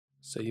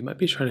So you might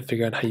be trying to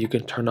figure out how you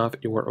can turn off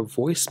your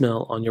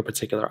voicemail on your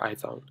particular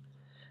iPhone.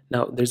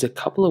 Now, there's a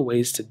couple of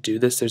ways to do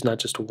this. There's not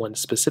just one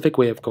specific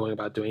way of going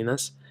about doing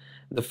this.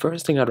 The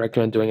first thing I'd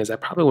recommend doing is I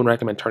probably wouldn't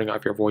recommend turning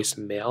off your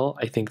voicemail.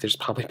 I think there's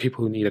probably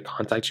people who need to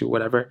contact you,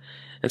 whatever.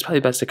 And it's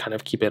probably best to kind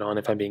of keep it on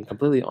if I'm being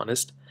completely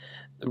honest.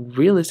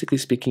 Realistically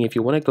speaking, if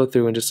you want to go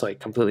through and just like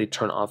completely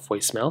turn off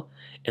voicemail,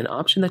 an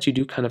option that you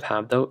do kind of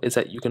have though is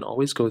that you can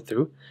always go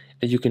through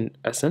and you can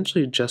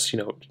essentially just,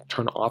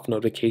 turn off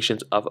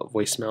notifications of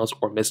voicemails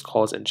or missed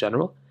calls in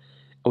general.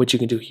 And what you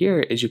can do here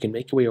is you can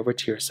make your way over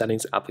to your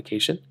settings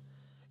application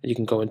and you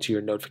can go into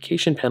your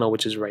notification panel,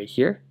 which is right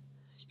here.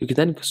 You can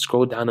then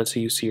scroll down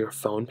until you see your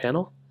phone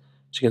panel.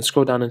 So you can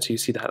scroll down until you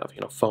see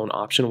that phone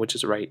option, which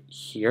is right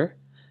here,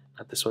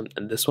 not this one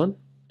and this one.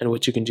 And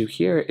what you can do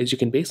here is you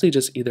can basically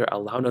just either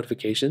allow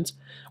notifications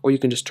or you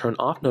can just turn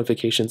off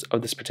notifications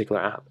of this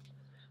particular app.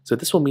 So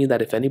this will mean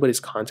that if anybody's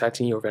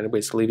contacting you or if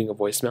anybody's leaving a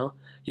voicemail,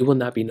 you will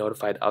not be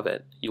notified of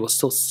it. You will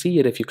still see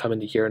it if you come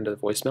into here into the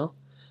voicemail,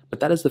 but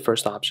that is the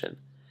first option.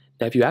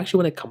 Now, if you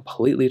actually want to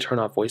completely turn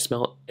off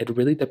voicemail, it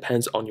really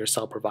depends on your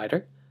cell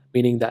provider,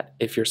 meaning that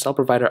if your cell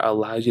provider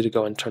allows you to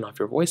go and turn off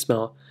your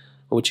voicemail,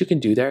 what you can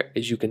do there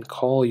is you can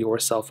call your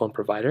cell phone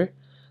provider.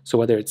 So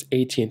whether it's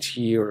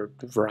AT&T or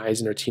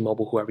Verizon or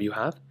T-Mobile, whoever you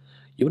have,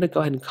 you want to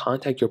go ahead and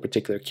contact your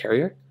particular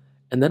carrier.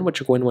 And then what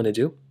you're going to want to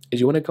do is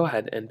you want to go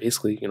ahead and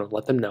basically,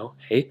 let them know,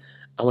 hey,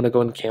 I want to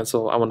go and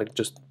cancel. I want to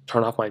just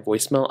turn off my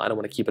voicemail. I don't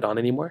want to keep it on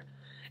anymore.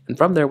 And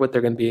from there, what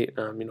they're going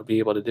to be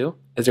able to do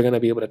is they're going to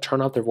be able to turn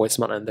off their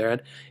voicemail on their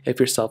end if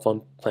your cell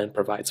phone plan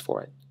provides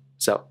for it.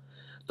 So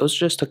those are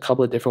just a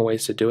couple of different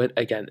ways to do it.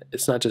 Again,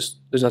 there's not just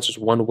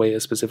one way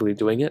of specifically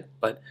doing it,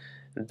 but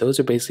those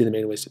are basically the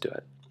main ways to do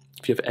it.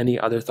 If you have any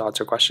other thoughts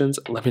or questions,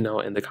 let me know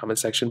in the comment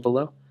section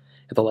below.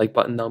 Hit the like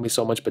button, that would mean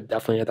so much, but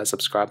definitely hit that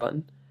subscribe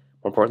button.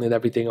 More importantly than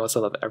everything else,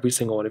 I love every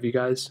single one of you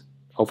guys.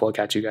 Hopefully I'll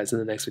catch you guys in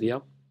the next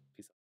video.